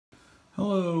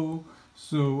Hello,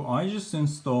 so I just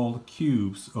installed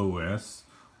Qubes OS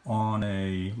on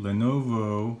a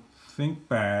Lenovo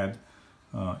ThinkPad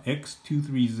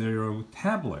X230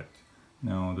 tablet.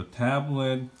 Now the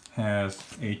tablet has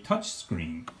a touch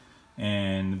screen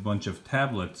and a bunch of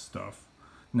tablet stuff.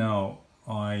 Now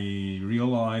I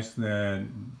realized that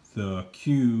the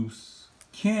Qubes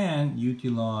can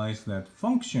utilize that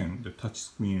function, the touch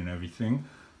screen and everything,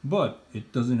 but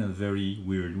it does in a very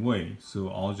weird way. So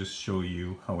I'll just show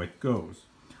you how it goes.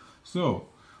 So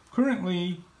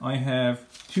currently I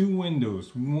have two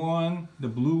windows. One, the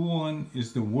blue one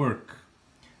is the work.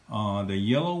 The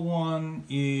yellow one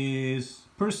is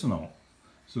personal.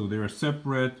 So they're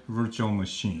separate virtual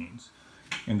machines.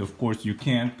 And of course you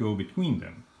can't go between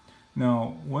them.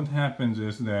 Now what happens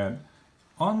is that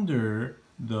under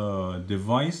the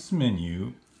device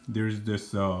menu, there's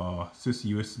this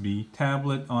sys-USB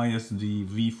tablet ISD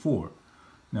v4.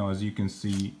 Now as you can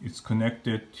see, it's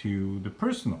connected to the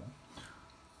personal.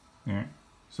 Yeah.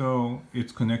 So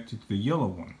it's connected to the yellow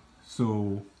one.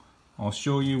 So I'll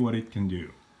show you what it can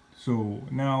do. So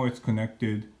now it's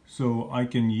connected, so I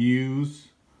can use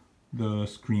the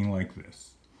screen like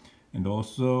this. And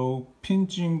also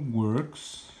pinching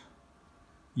works.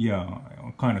 Yeah,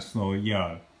 kind of slow.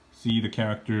 Yeah, see, the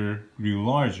character grew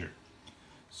larger.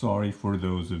 Sorry for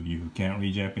those of you who can't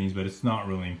read Japanese, but it's not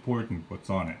really important what's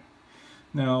on it.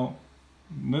 Now,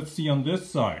 let's see on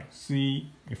this side. See,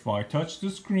 if I touch the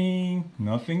screen,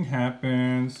 nothing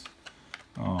happens.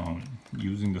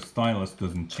 Using the stylus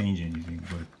doesn't change anything,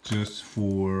 but just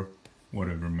for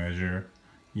whatever measure.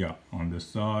 Yeah, on this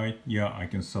side, yeah, I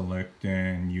can select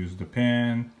and use the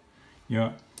pen.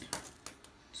 Yeah.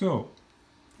 So,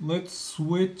 let's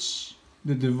switch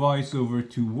the device over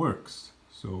to works.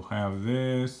 So have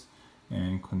this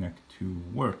and connect to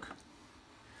work.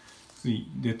 See,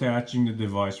 detaching the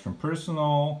device from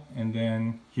personal and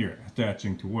then here,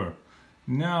 attaching to work.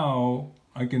 Now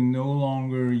I can no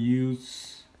longer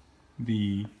use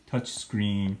the touch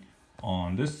screen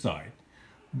on this side.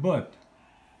 But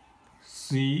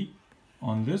see,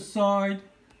 on this side,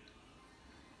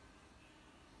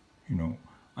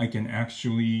 I can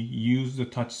actually use the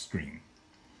touch screen.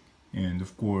 And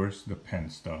of course the pen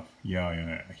stuff.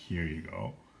 Yeah, here you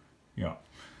go. Yeah.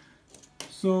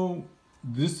 So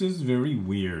this is very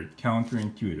weird,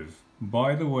 counterintuitive.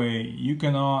 By the way, you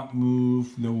cannot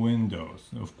move the windows.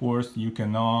 Of course, you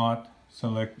cannot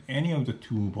select any of the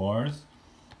toolbars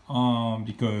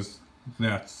because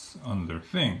that's another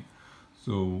thing.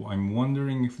 So I'm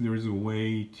wondering if there's a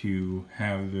way to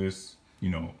have this,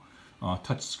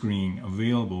 touch screen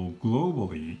available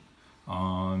globally.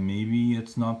 Maybe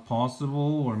it's not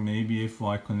possible, or maybe if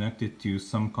I connect it to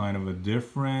some kind of a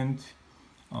different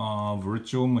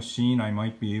virtual machine, I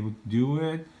might be able to do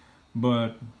it,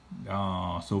 but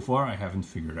so far I haven't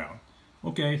figured out.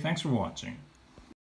 Okay, thanks for watching.